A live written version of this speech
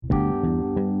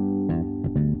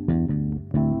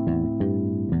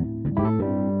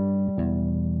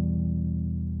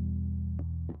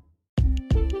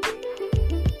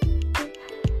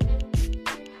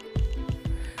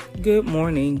Good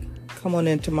morning. Come on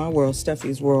into my world,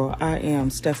 Steffi's world. I am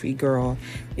Steffi Girl.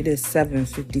 It is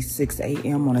 7:56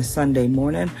 a.m. on a Sunday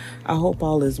morning. I hope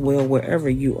all is well wherever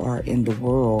you are in the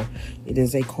world. It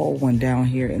is a cold one down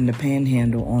here in the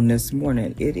Panhandle on this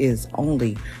morning. It is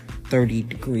only 30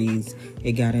 degrees.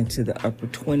 It got into the upper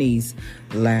 20s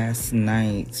last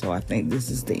night. So I think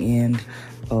this is the end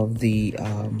of the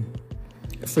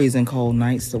freezing cold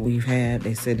nights that we've had.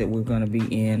 They said that we're going to be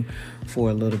in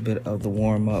for a little bit of the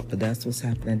warm up, but that's what's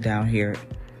happening down here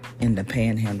in the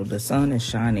Panhandle. The sun is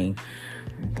shining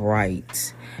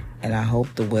bright, and I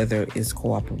hope the weather is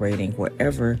cooperating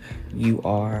wherever you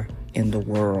are in the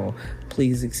world.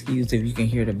 Please excuse if you can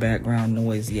hear the background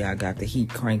noise. Yeah, I got the heat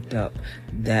cranked up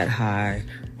that high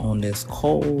on this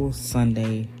cold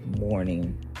Sunday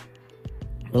morning.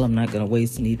 Well, I'm not going to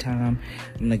waste any time.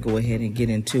 I'm going to go ahead and get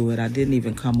into it. I didn't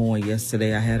even come on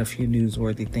yesterday. I had a few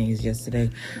newsworthy things yesterday,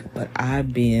 but I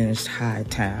binged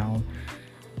Hightown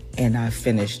and I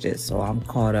finished it. So I'm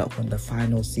caught up when the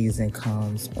final season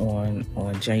comes on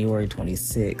January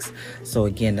 26th. So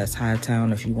again, that's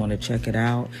Hightown. If you want to check it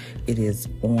out, it is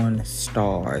on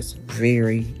Starz.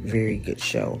 Very, very good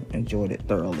show. Enjoyed it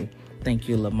thoroughly. Thank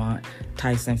you, Lamont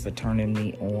Tyson, for turning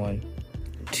me on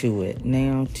to it.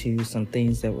 Now to some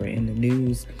things that were in the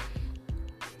news.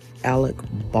 Alec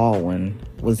Baldwin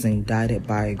was indicted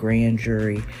by a grand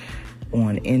jury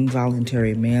on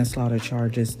involuntary manslaughter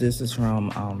charges. This is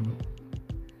from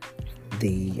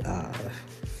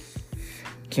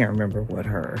can't remember what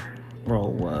her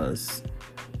role was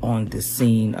on the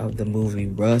scene of the movie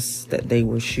Rust that they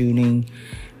were shooting,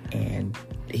 and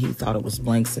he thought it was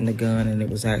blanks in the gun and it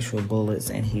was actual bullets,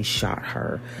 and he shot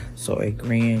her. So a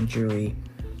grand jury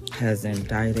has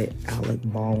indicted Alec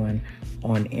Baldwin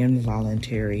on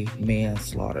involuntary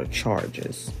manslaughter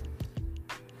charges.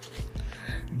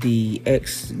 The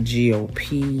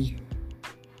ex-GOP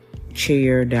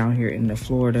chair down here in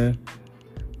Florida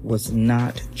was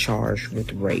not charged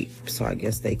with rape. So I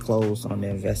guess they closed on the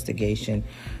investigation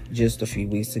just a few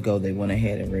weeks ago. They went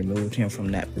ahead and removed him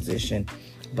from that position,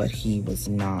 but he was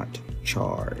not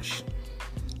charged.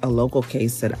 A local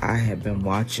case that I have been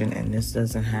watching, and this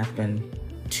doesn't happen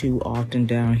too often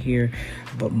down here,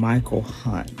 but Michael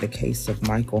Hunt, the case of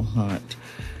Michael Hunt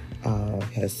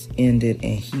has ended,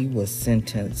 and he was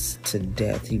sentenced to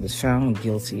death. He was found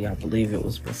guilty, I believe it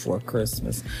was before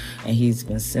Christmas, and he's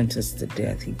been sentenced to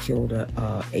death. He killed a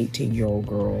 18-year-old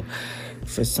girl.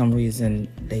 For some reason,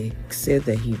 they said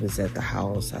that he was at the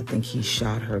house. I think he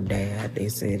shot her dad. They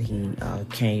said he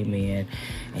came in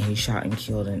and he shot and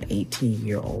killed an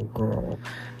 18-year-old girl.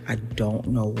 I don't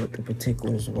know what the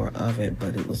particulars were of it,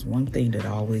 but it was one thing that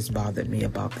always bothered me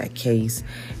about that case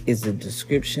is the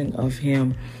description of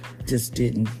him just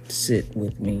didn't sit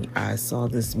with me. I saw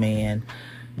this man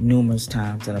numerous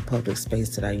times in a public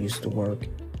space that I used to work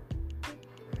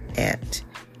at,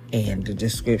 and the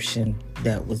description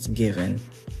that was given,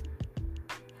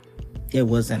 it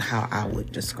wasn't how I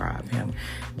would describe him,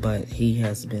 but he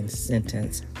has been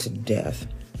sentenced to death.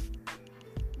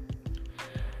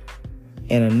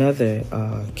 In another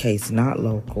case, not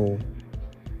local,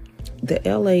 the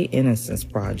LA Innocence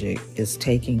Project is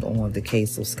taking on the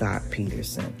case of Scott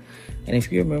Peterson. And if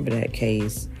you remember that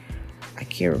case, I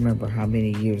can't remember how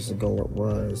many years ago it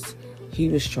was, he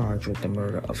was charged with the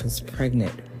murder of his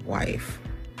pregnant wife,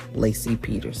 Laci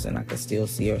Peterson. I can still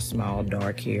see her smile,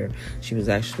 dark hair. She was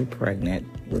actually pregnant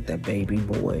with a baby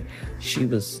boy. She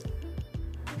was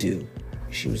due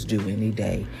any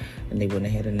day, and they went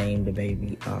ahead and named the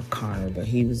baby Connor, but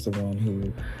he was the one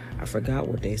who, I forgot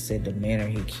what they said, the manner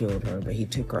he killed her, but he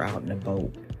took her out in a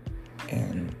boat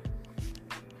and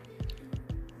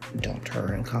dumped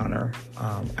her and Connor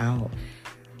out.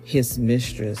 His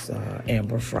mistress,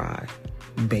 Amber Frey,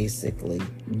 basically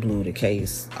blew the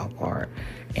case apart,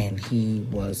 and he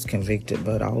was convicted.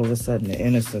 But all of a sudden, the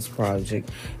Innocence Project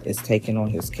is taking on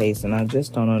his case, and I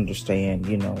just don't understand,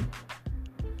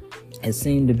 It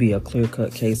seemed to be a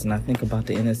clear-cut case, and I think about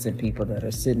the innocent people that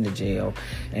are sitting in jail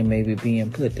and maybe being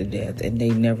put to death, and they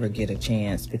never get a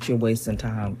chance, but you're wasting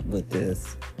time with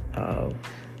this. The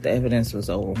evidence was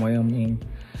overwhelming.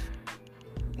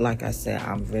 Like I said,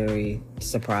 I'm very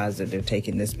surprised that they're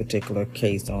taking this particular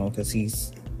case on because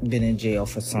he's been in jail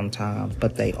for some time,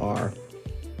 but they are.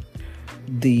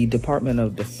 The Department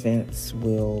of Defense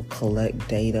will collect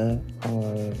data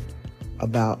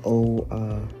about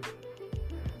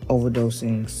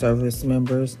overdosing service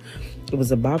members. It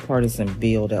was a bipartisan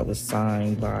bill that was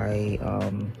signed by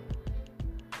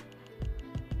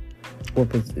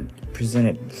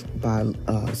presented by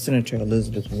Senator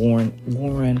Elizabeth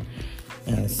Warren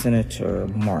and Senator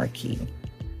Markey.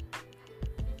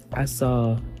 I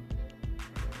saw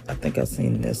I think I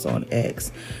seen this on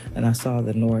X, and I saw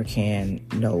the Narcan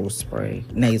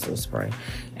nasal spray.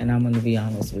 And I'm going to be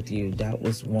honest with you, that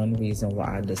was one reason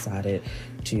why I decided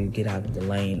to get out of the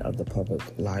lane of the public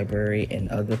library and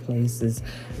other places.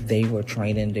 They were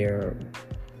training their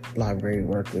library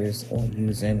workers on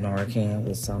using Narcan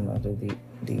with some of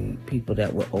the people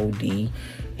that were OD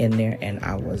in there, and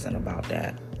I wasn't about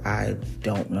that. I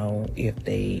don't know if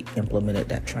they implemented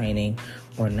that training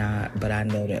or not, but I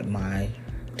know that my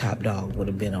top dog would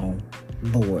have been on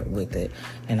board with it,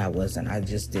 and I wasn't. I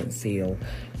just didn't feel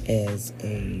as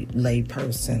a lay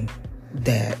person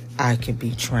that I could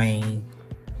be trained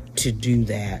to do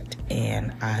that.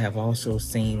 And I have also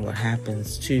seen what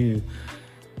happens to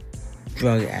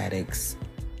drug addicts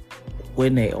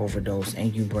when they overdose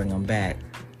and you bring them back.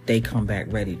 They come back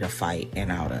ready to fight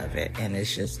and out of it. And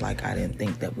it's just like, I didn't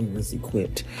think that we was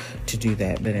equipped to do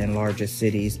that. But in larger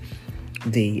cities,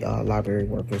 the library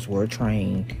workers were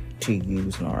trained to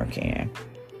use Narcan.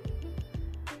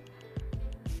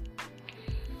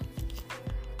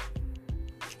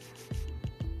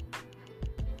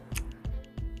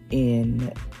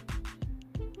 In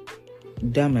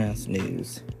dumbass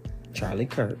news, Charlie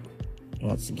Kirk,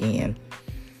 once again,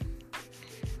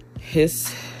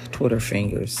 his Twitter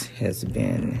fingers has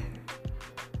been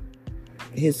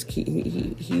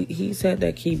he's had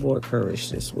that keyboard courage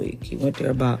this week. He went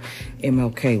there about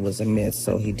MLK was a myth,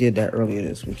 so he did that earlier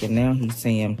this week, and now he's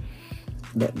saying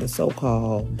that the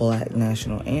so-called Black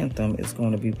National Anthem is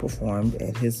going to be performed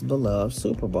at his beloved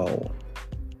Super Bowl,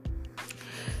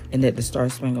 and that the Star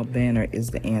Spangled Banner is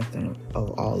the anthem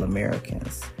of all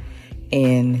Americans.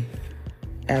 And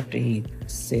after he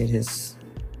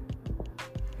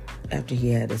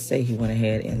had to say, he went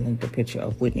ahead and linked a picture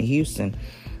of Whitney Houston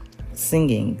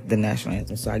singing the national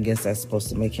anthem. So I guess that's supposed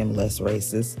to make him less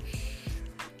racist.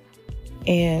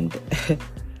 And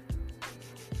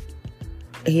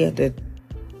he had to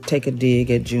take a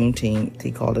dig at Juneteenth.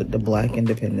 He called it the Black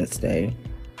Independence Day.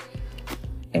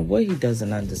 And what he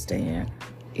doesn't understand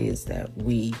is that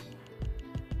we,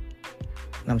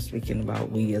 and I'm speaking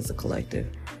about we as a collective,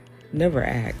 never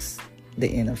asked the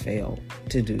NFL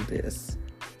to do this.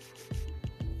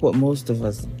 What most of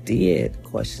us did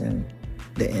question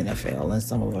the NFL, and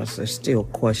some of us are still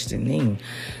questioning,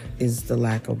 is the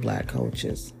lack of black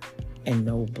coaches and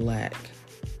no black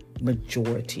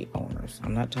majority owners.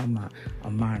 I'm not talking about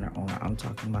a minor owner. I'm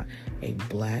talking about a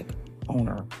black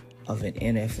owner of an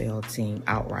NFL team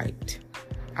outright.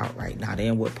 Not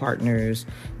in with partners,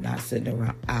 not sitting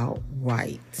around.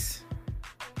 Outright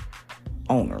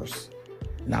owners.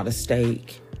 Not a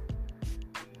stake.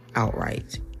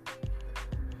 Outright.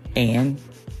 And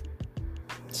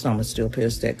some are still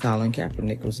pissed that Colin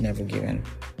Kaepernick was never given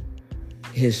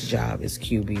his job as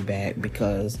QB back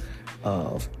because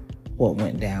of what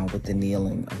went down with the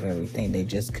kneeling of everything. They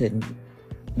just couldn't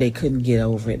get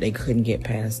over it. They couldn't get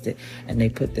past it. And they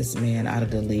put this man out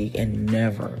of the league and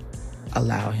never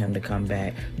allow him to come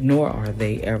back, nor are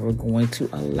they ever going to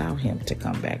allow him to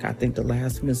come back. I think the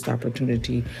last missed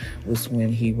opportunity was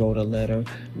when he wrote a letter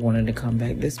wanting to come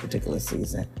back this particular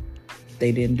season.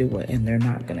 They didn't do it, and they're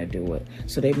not going to do it.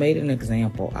 So they made an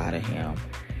example out of him.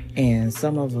 And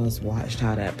some of us watched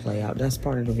how that played out. That's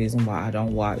part of the reason why I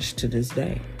don't watch to this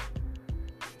day.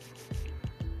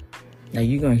 Now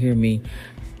you're going to hear me,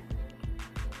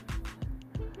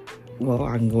 well,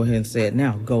 I can go ahead and say it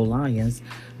now, go Lions,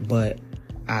 but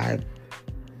I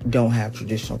don't have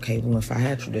traditional cable. If I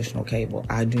had traditional cable,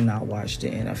 I do not watch the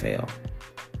NFL.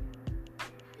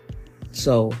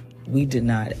 So we did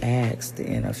not ask the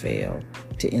NFL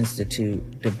to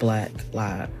institute the Black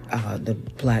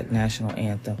National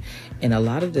Anthem. And a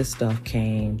lot of this stuff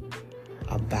came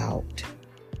about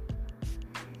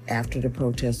after the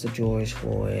protests of George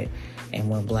Floyd and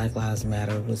when Black Lives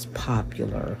Matter was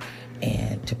popular.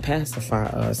 And to pacify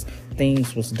us,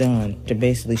 things was done to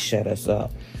basically shut us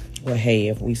up. Well, hey,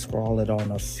 if we scrawl it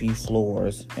on a few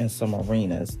floors in some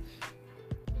arenas,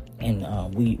 and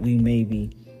we maybe,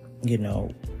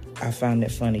 I found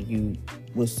it funny, you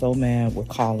was so mad with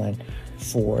calling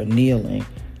for kneeling,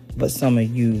 but some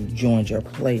of you joined your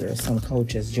players, some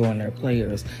coaches joined their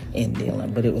players in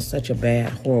kneeling, but it was such a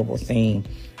bad, horrible thing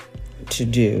to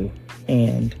do,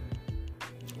 and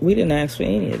we didn't ask for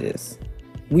any of this.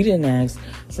 We didn't ask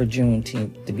for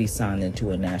Juneteenth to be signed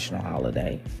into a national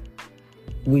holiday.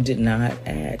 We did not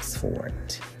ask for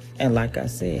it. And like I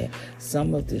said,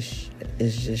 some of this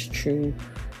is just true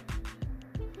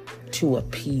to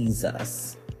appease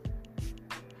us.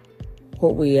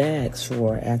 What we asked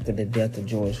for after the death of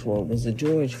George Floyd was the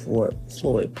George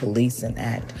Floyd Policing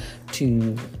Act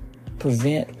to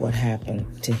prevent what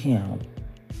happened to him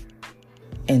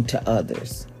and to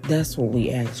others. That's what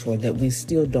we asked for, that we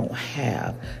still don't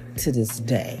have to this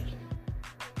day.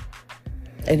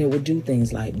 And it would do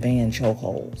things like ban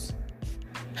chokeholds,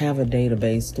 have a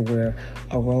database to where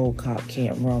a road cop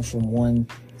can't run from one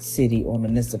city or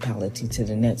municipality to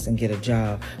the next and get a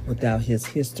job without his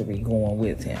history going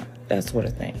with him. That sort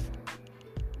of thing.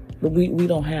 But we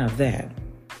don't have that.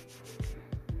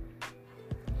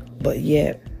 But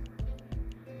yet,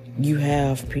 you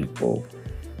have people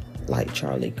like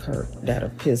Charlie Kirk that are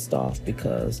pissed off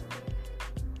because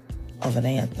of an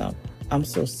anthem. I'm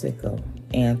so sick of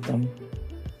anthem,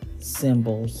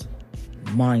 symbols,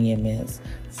 monuments,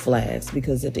 flags,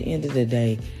 because at the end of the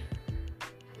day,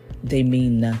 they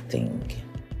mean nothing.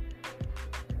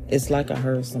 It's like I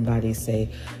heard somebody say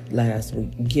last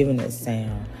week, giving it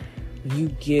sound. You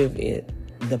give it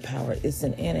the power. It's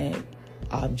an innate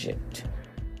object.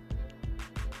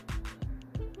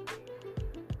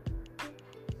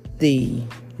 The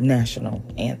national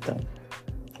anthem,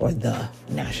 or the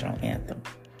national anthem,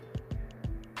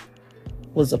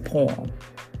 was a poem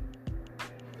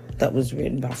that was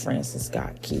written by Francis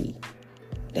Scott Key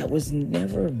that was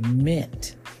never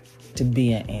meant to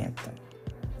be an anthem.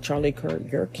 Charlie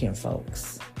Kirk, your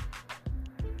kinfolks,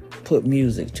 put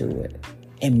music to it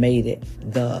and made it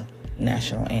the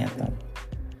national anthem.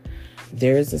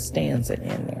 There is a stanza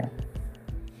in there,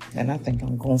 and I think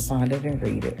I'm going to find it and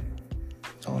read it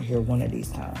on here one of these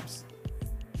times.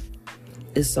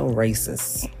 It's so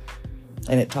racist,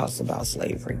 and it talks about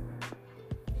slavery,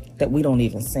 that we don't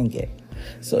even sing it.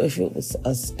 So if it was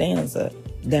a stanza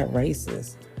that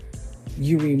racist,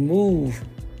 you remove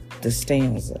the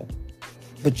stanza,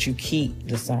 but you keep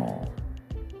the song,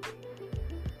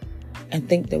 and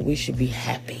think that we should be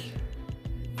happy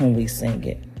when we sing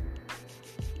it.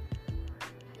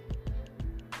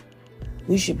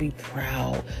 We should be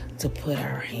proud to put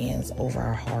our hands over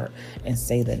our heart and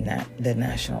say the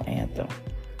national anthem.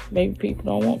 Maybe people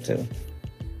don't want to.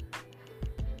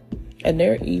 And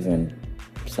they're even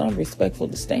some respectful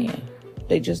to stand.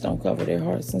 They just don't cover their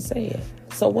hearts and say it.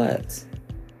 So what?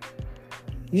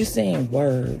 You're saying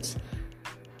words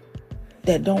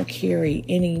that don't carry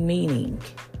any meaning.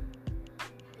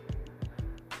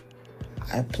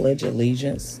 I pledge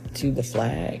allegiance to the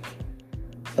flag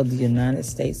of the United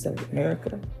States of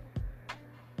America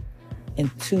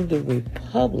and to the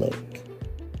republic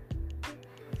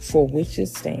for which it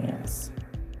stands,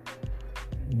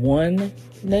 one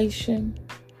nation,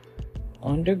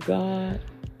 under God,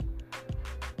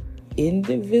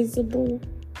 indivisible,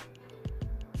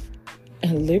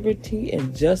 and liberty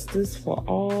and justice for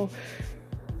all.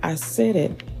 I said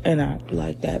it, and I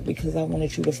like that because I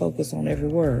wanted you to focus on every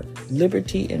word.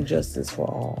 Liberty and justice for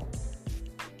all.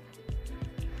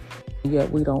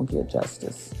 Yet we don't get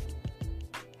justice.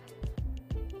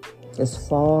 It's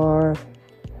far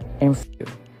and few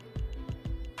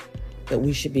that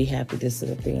we should be happy to sit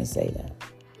up there and say that.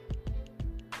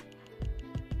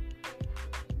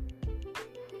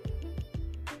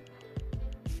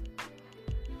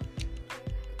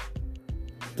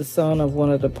 The son of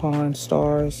one of the Pawn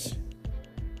Stars,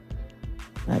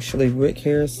 actually Rick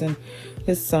Harrison,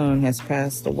 his son has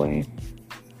passed away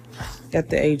at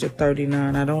the age of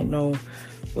 39. I don't know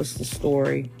what's the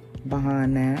story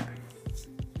behind that.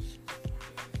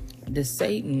 The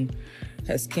Satan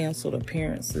has canceled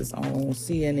appearances on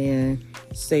CNN,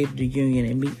 State of the Union,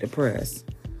 and Meet the Press.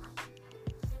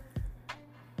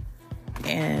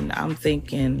 And I'm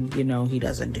thinking, he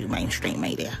doesn't do mainstream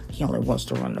media. He only wants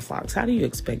to run the Fox. How do you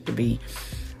expect to be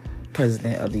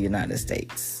president of the United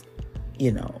States?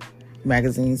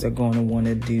 Magazines are going to want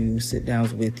to do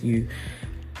sit-downs with you.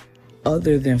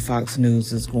 Other than Fox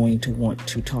News is going to want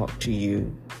to talk to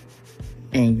you,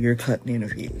 and you're cutting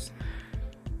interviews.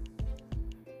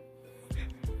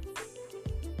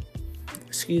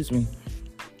 Excuse me.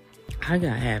 I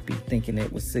got happy thinking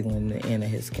it was signaling the end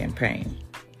of his campaign,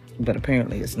 but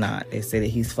apparently it's not. They say that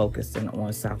he's focusing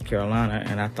on South Carolina,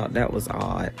 and I thought that was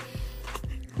odd.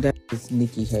 That is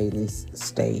Nikki Haley's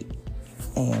state,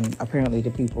 and apparently the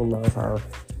people love her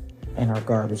and her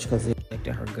garbage because they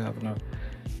elected her governor.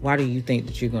 Why do you think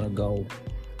that you're going to go?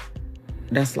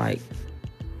 That's like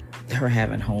her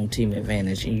having home team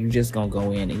advantage, and you're just going to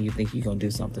go in and you think you're going to do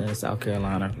something in South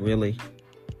Carolina. Really?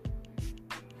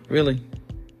 Really?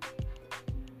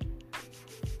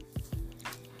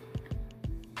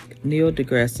 Neil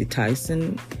deGrasse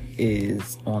Tyson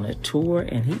is on a tour,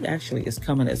 and he actually is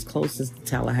coming as close as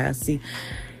Tallahassee.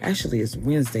 Actually, it's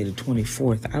Wednesday the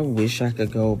 24th. I wish I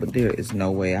could go, but there is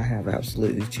no way. I have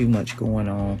absolutely too much going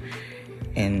on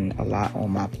and a lot on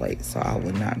my plate, so I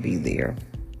will not be there.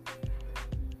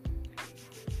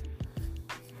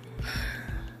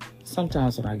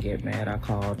 Sometimes when I get mad, I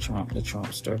call Trump the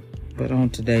Trumpster. But on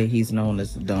today, he's known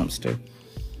as the dumpster.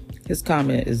 His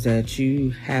comment is that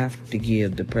you have to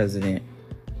give the president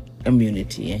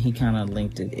immunity. And he kind of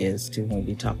linked it as to when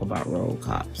we talk about road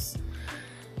cops.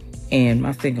 And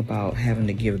my thing about having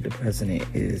to give the president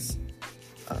is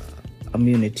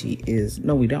immunity is,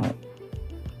 no, we don't.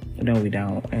 No, we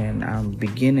don't. And I'm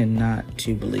beginning not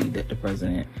to believe that the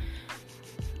president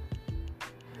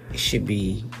should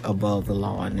be above the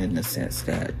law, and in the sense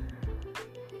that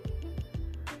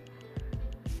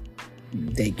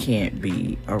they can't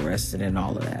be arrested and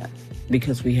all of that,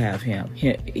 because we have him.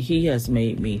 He has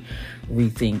made me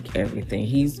rethink everything.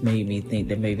 He's made me think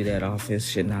that maybe that office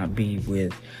should not be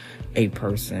with a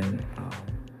person,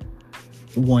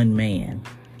 one man.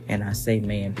 And I say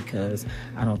man because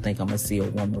I don't think I'm going to see a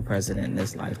woman president in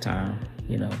this lifetime.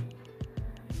 You know,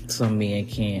 some men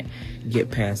can't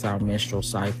get past our menstrual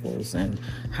cycles and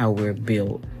how we're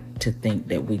built to think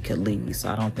that we could lead. So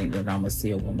I don't think that I'm going to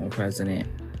see a woman president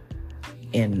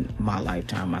in my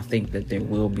lifetime. I think that there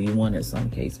will be one in some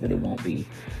case, but it won't be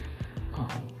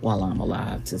while I'm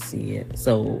alive to see it.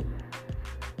 So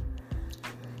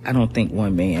I don't think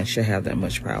one man should have that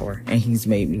much power. And he's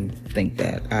made me think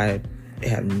that. I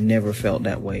have never felt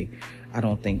that way, I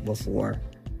don't think, before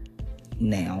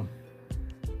now.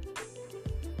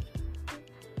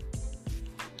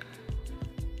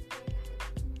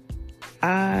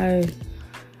 I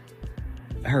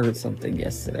heard something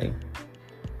yesterday,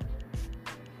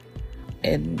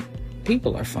 and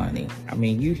people are funny. I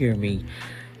mean, you hear me,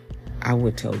 I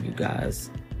would tell you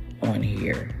guys on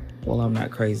here, well, I'm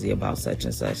not crazy about such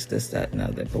and such, this, that, and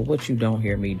other. But what you don't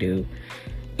hear me do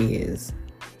is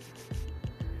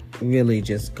really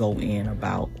just go in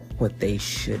about what they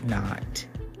should not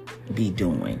be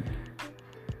doing.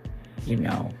 You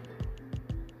know,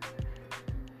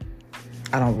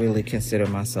 I don't really consider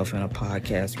myself in a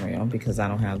podcast realm because I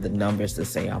don't have the numbers to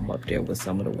say I'm up there with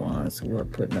some of the ones who are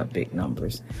putting up big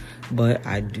numbers. But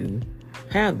I do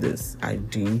have this. I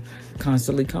do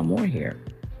constantly come on here.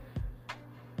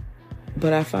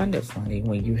 But I find it funny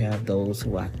when you have those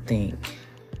who I think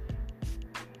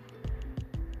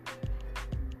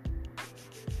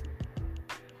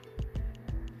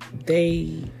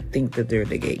they think that they're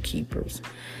the gatekeepers,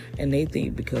 and they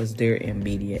think because they're in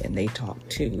media and they talk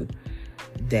too,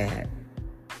 that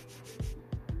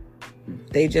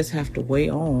they just have to weigh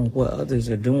on what others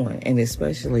are doing, and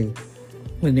especially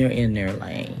when they're in their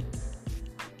lane.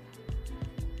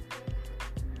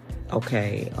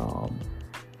 Okay,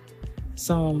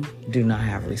 some do not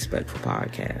have respect for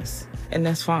podcasts, and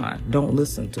that's fine. Don't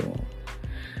listen to them.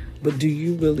 But do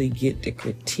you really get the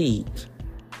critique?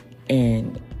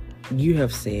 And you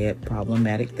have said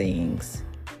problematic things.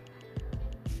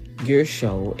 Your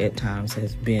show at times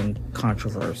has been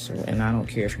controversial, and I don't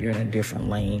care if you're in a different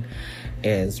lane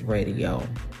as radio.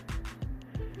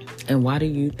 And why do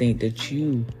you think that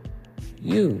you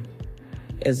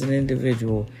as an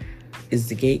individual is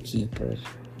the gatekeeper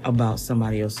about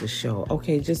somebody else's show?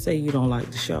 Okay, just say you don't like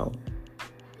the show.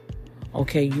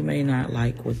 Okay, you may not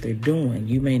like what they're doing.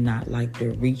 You may not like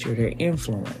their reach or their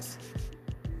influence.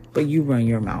 But you run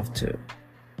your mouth too.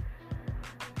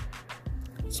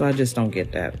 So I just don't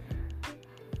get that.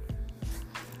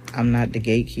 I'm not the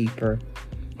gatekeeper.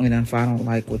 And if I don't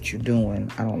like what you're doing,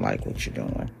 I don't like what you're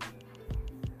doing.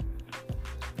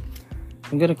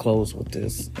 I'm going to close with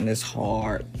this. And it's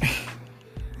hard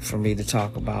for me to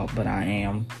talk about, but I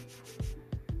am.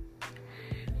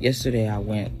 Yesterday I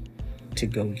went to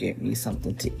go get me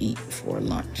something to eat for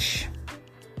lunch.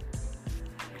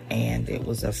 And it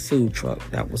was a food truck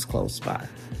that was close by.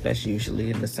 That's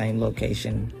usually in the same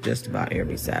location just about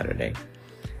every Saturday.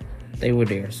 They were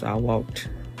there, so I walked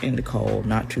in the cold,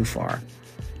 not too far.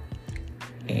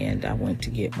 And I went to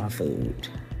get my food.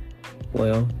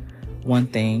 Well, one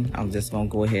thing, I'm just going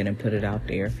to go ahead and put it out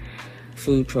there.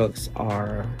 Food trucks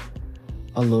are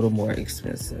a little more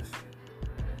expensive.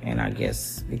 And I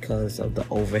guess because of the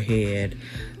overhead,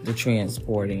 the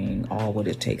transporting, all what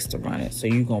it takes to run it. So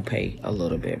you're going to pay a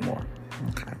little bit more.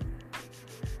 Okay.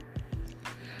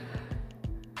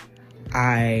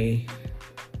 I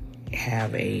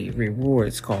have a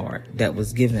rewards card that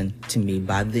was given to me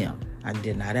by them. I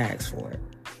did not ask for it.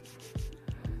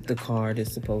 The card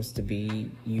is supposed to be,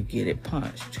 you get it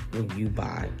punched when you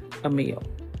buy a meal.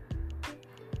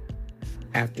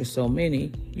 After so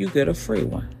many, you get a free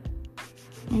one.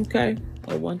 Okay.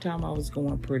 At one time I was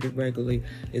going pretty regularly.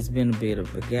 It's been a bit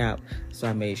of a gap. So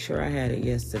I made sure I had it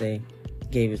yesterday.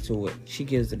 Gave it to her. She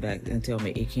gives it back and tell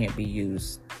me it can't be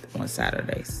used on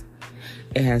Saturdays.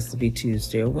 It has to be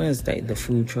Tuesday or Wednesday. The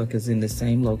food truck is in the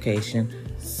same location,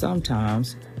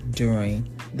 sometimes during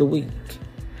the week.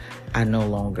 I no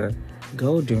longer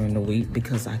go during the week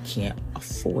because I can't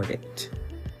afford it.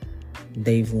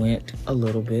 They've went a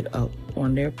little bit up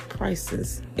on their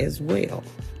prices as well.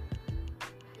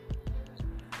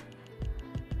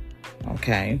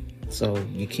 Okay, so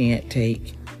you can't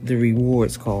take the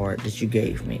rewards card that you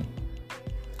gave me.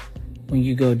 When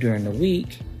you go during the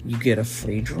week, you get a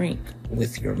free drink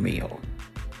with your meal.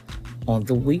 On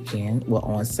the weekend,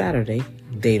 on Saturday,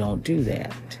 they don't do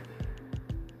that.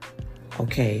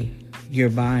 Okay, you're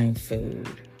buying food.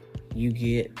 You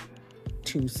get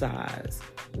 2 sides.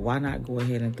 Why not go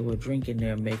ahead and throw a drink in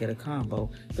there and make it a combo?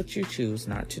 But you choose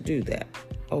not to do that.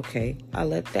 Okay, I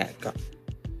let that go.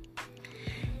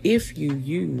 If you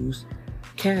use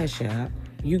Cash App,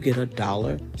 you get a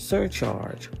 $1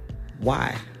 surcharge.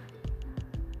 Why?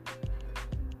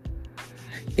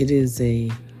 It is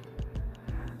a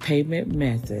payment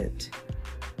method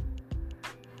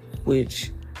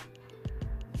which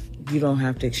you don't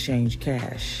have to exchange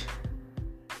cash,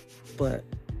 but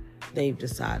they've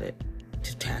decided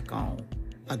to tack on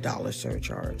a $1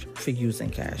 surcharge for using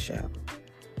Cash App.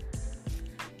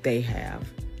 They have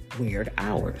weird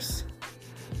hours.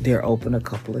 They're open a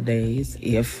couple of days,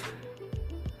 if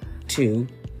 2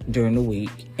 during the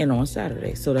week, and on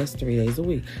Saturday. So that's 3 days a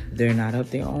week. They're not up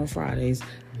there on Fridays.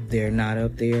 They're not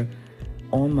up there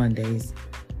on Mondays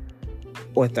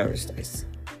or Thursdays.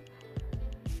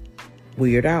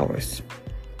 Weird hours.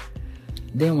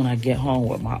 Then when I get home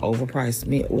with my overpriced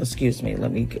meal,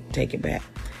 let me take it back.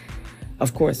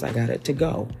 Of course, I got it to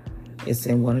go. It's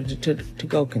in one of the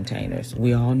to-go containers.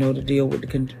 We all know the deal with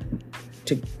the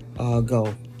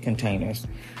to-go containers.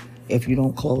 If you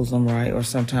don't close them right, or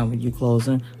sometimes when you close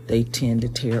them, they tend to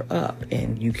tear up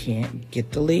and you can't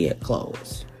get the lid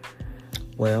closed.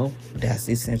 Well, that's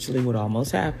essentially what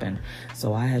almost happened.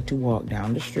 So I had to walk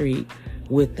down the street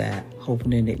with that,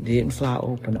 hoping that it didn't fly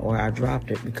open or I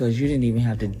dropped it, because you didn't even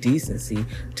have the decency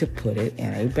to put it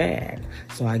in a bag.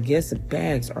 So I guess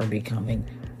bags are becoming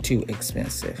too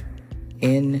expensive.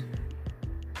 In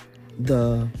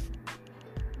the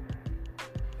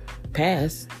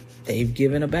past, they've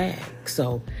given a bag.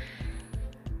 So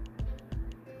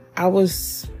I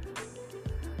was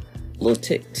a little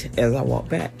ticked as I walked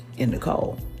back in the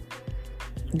cold.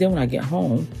 Then when I get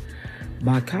home,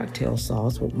 my cocktail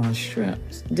sauce with my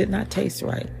shrimps did not taste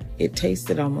right. It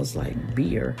tasted almost like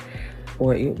beer,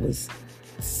 or it was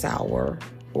sour,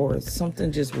 or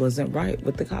something just wasn't right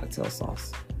with the cocktail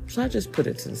sauce. So I just put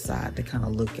it to the side to kind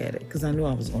of look at it, because I knew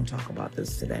I was going to talk about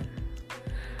this today.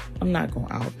 I'm not going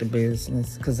to out the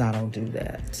business, because I don't do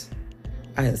that.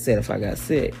 I had said if I got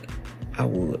sick, I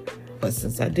would. But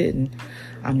since I didn't,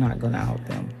 I'm not going to out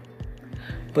them.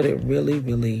 But it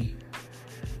really,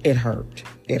 it hurt.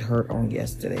 It hurt on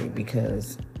yesterday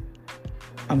because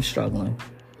I'm struggling.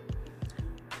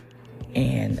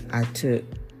 And I took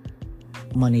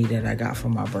money that I got for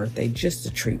my birthday just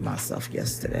to treat myself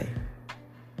yesterday.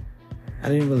 I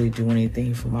didn't really do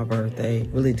anything for my birthday.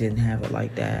 Really didn't have it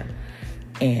like that.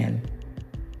 And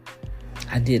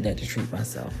I did that to treat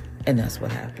myself. And that's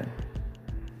what happened.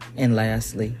 And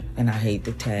lastly, and I hate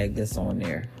to tag this on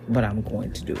there, but I'm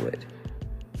going to do it.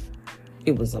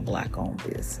 It was a Black-owned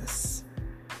business.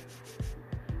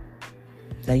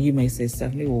 Now you may say,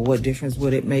 Stephanie, well, what difference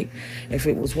would it make if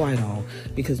it was white-owned?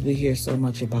 Because we hear so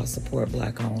much about support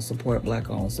Black-owned, support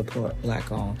Black-owned, support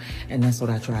Black-owned. And that's what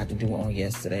I tried to do on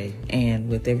yesterday. And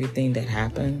with everything that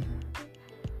happened,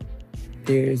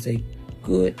 there's a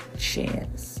good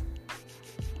chance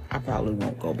I probably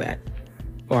won't go back.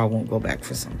 Or I won't go back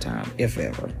for some time, if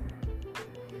ever.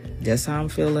 Just how I'm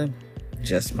feeling,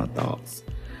 just my thoughts.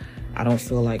 I don't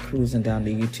feel like cruising down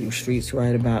the YouTube streets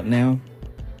right about now.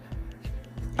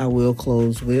 I will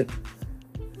close with,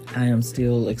 I am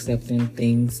still accepting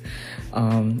things.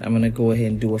 I'm going to go ahead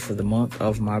and do it for the month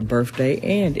of my birthday.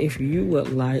 And if you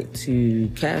would like to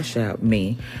cash out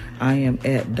me, I am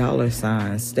at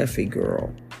 $Steffi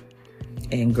Girl.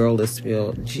 And girl is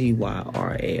spelled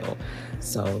G-Y-R-L.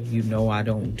 So you know I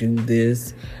don't do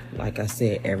this. Like I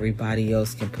said, everybody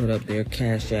else can put up their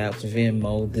Cash Apps,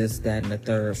 Venmo, this, that, and the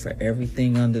third for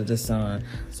everything under the sun.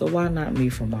 So why not me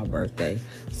for my birthday?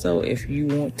 So if you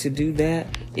want to do that,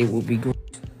 it will be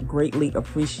greatly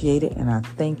appreciated. And I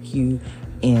thank you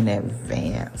in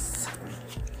advance.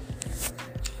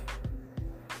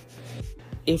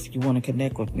 If you want to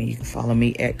connect with me, you can follow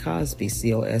me at Cosby,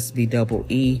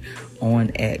 COSBEE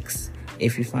on X.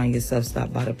 If you find yourself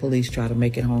stopped by the police, try to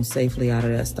make it home safely out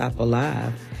of that stop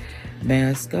alive.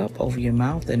 Mask up over your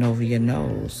mouth and over your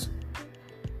nose.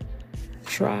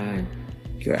 Try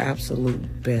your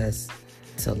absolute best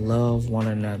to love one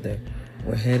another.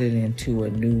 We're headed into a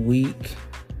new week.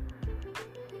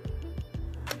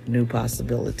 new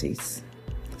possibilities.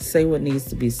 Say what needs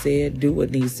to be said, do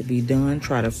what needs to be done,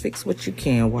 try to fix what you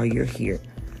can while you're here.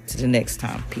 Till the next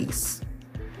time, peace.